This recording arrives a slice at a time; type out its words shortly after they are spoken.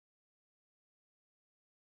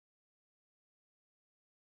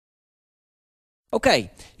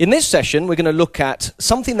Okay, in this session we're going to look at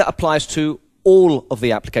something that applies to all of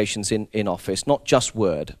the applications in Office, not just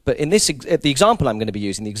Word. But in this, the example I'm going to be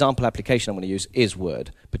using, the example application I'm going to use is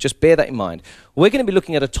Word. But just bear that in mind. We're going to be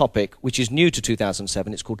looking at a topic which is new to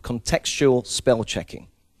 2007. It's called contextual spell checking.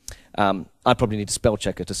 I probably need a spell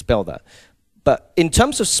checker to spell that. But in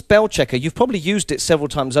terms of spell checker, you've probably used it several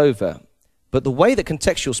times over. But the way that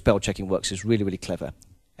contextual spell checking works is really, really clever.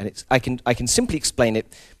 And I can simply explain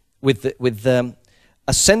it with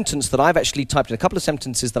a sentence that I've actually typed in, a couple of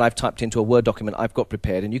sentences that I've typed into a Word document I've got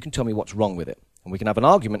prepared, and you can tell me what's wrong with it. And we can have an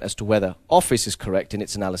argument as to whether Office is correct in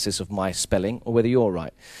its analysis of my spelling or whether you're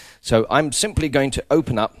right. So I'm simply going to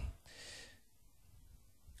open up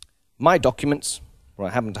my documents, where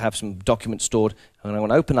I happen to have some documents stored, and I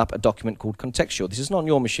want to open up a document called Contextual. This is not on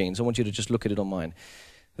your machines. I want you to just look at it on mine.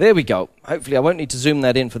 There we go. Hopefully I won't need to zoom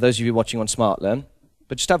that in for those of you watching on SmartLearn,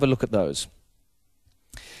 but just have a look at those.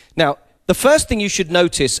 Now, the first thing you should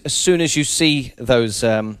notice as soon as you see those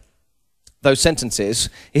sentences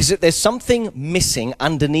is that there's something missing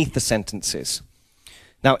underneath the sentences.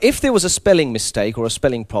 Now, if there was a spelling mistake or a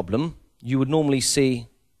spelling problem, you would normally see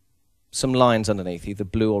some lines underneath, either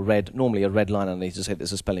blue or red, normally a red line underneath to say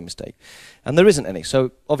there's a spelling mistake. And there isn't any,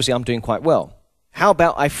 so obviously I'm doing quite well. How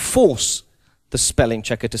about I force the spelling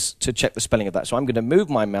checker to check the spelling of that? So I'm going to move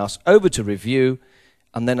my mouse over to Review,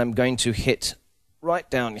 and then I'm going to hit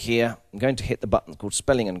right down here, I'm going to hit the button called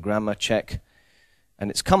Spelling and Grammar Check,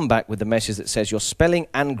 and it's come back with the message that says your spelling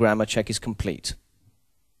and grammar check is complete.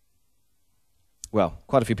 Well,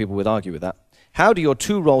 quite a few people would argue with that. How do your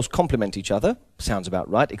two roles complement each other? Sounds about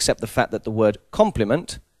right, except the fact that the word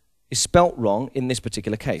complement is spelt wrong in this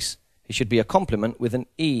particular case. It should be a complement with an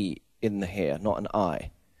E in here, not an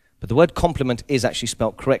I. But the word complement is actually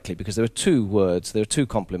spelt correctly because there are two words, there are two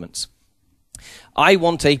complements. I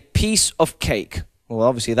want a piece of cake. Well,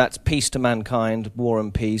 obviously that's peace to mankind, war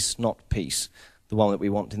and peace, not peace, the one that we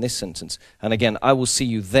want in this sentence. And again, I will see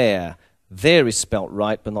you there. There is spelt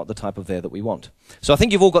right, but not the type of there that we want. So I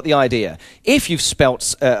think you've all got the idea. If you've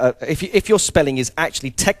spelt, if your spelling is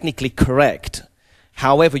actually technically correct,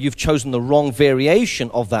 however, you've chosen the wrong variation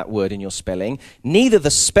of that word in your spelling, neither the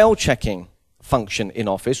spell checking function in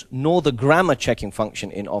Office nor the grammar checking function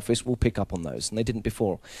in Office will pick up on those, and they didn't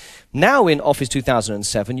before. Now in Office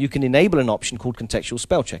 2007 you can enable an option called contextual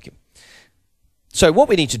spell checking. So what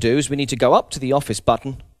we need to do is we need to go up to the Office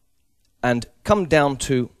button and come down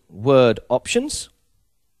to Word Options,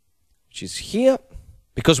 which is here,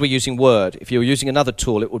 because we're using Word. If you were using another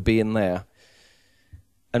tool it would be in there.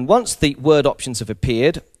 And once the Word options have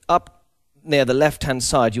appeared, up near the left-hand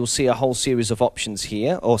side, you'll see a whole series of options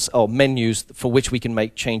here, or menus for which we can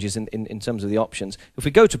make changes in terms of the options. If we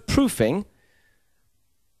go to Proofing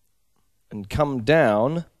and come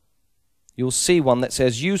down, you'll see one that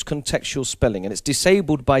says Use Contextual Spelling, and it's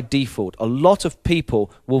disabled by default. A lot of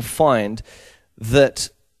people will find that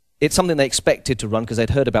it's something they expected to run because they'd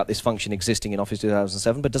heard about this function existing in Office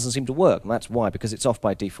 2007, but it doesn't seem to work, and that's why, because it's off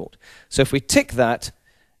by default. So if we tick that,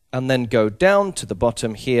 and then go down to the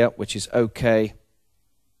bottom here, which is OK,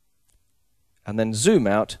 and then zoom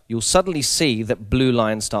out, you'll suddenly see that blue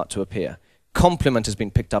lines start to appear. Complement has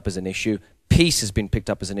been picked up as an issue, piece has been picked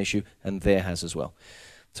up as an issue, and there has as well.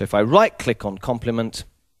 So if I right-click on complement,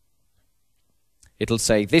 it'll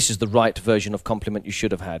say this is the right version of complement you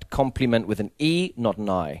should have had. Complement with an E, not an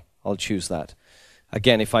I. I'll choose that.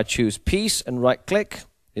 Again, if I choose piece and right-click,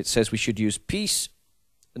 it says we should use piece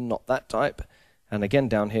and not that type. And again,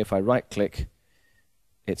 down here, if I right-click,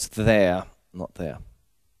 it's there, not there.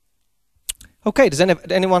 Okay, does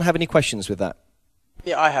anyone have any questions with that?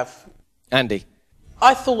 Yeah, I have. Andy?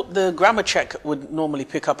 I thought the grammar check would normally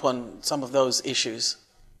pick up on some of those issues.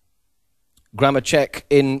 Grammar check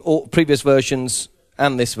in all previous versions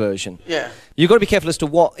and this version. Yeah. You've got to be careful as to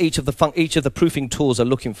what each of the proofing tools are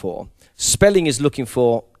looking for. Spelling is looking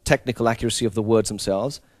for technical accuracy of the words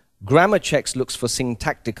themselves. Grammar checks looks for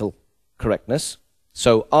syntactical correctness.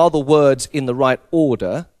 So are the words in the right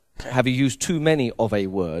order? Okay. Have you used too many of a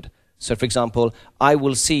word? So for example, I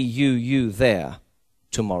will see you there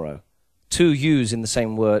tomorrow. Two U's in the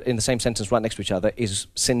same word, in the same sentence right next to each other is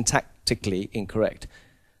syntactically incorrect.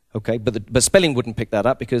 Okay, but spelling wouldn't pick that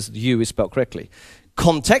up because the U is spelled correctly.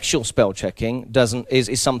 Contextual spell checking does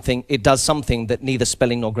something that neither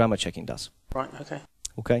spelling nor grammar checking does. Right, okay.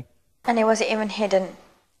 Okay. And it wasn't even hidden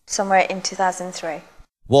somewhere in 2003?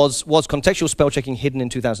 Was contextual spell checking hidden in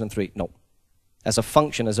 2003? No. As a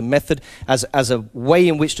function, as a method, as a way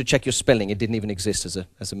in which to check your spelling, it didn't even exist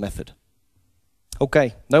as a method.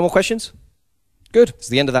 Okay, no more questions? Good. It's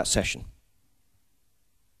the end of that session.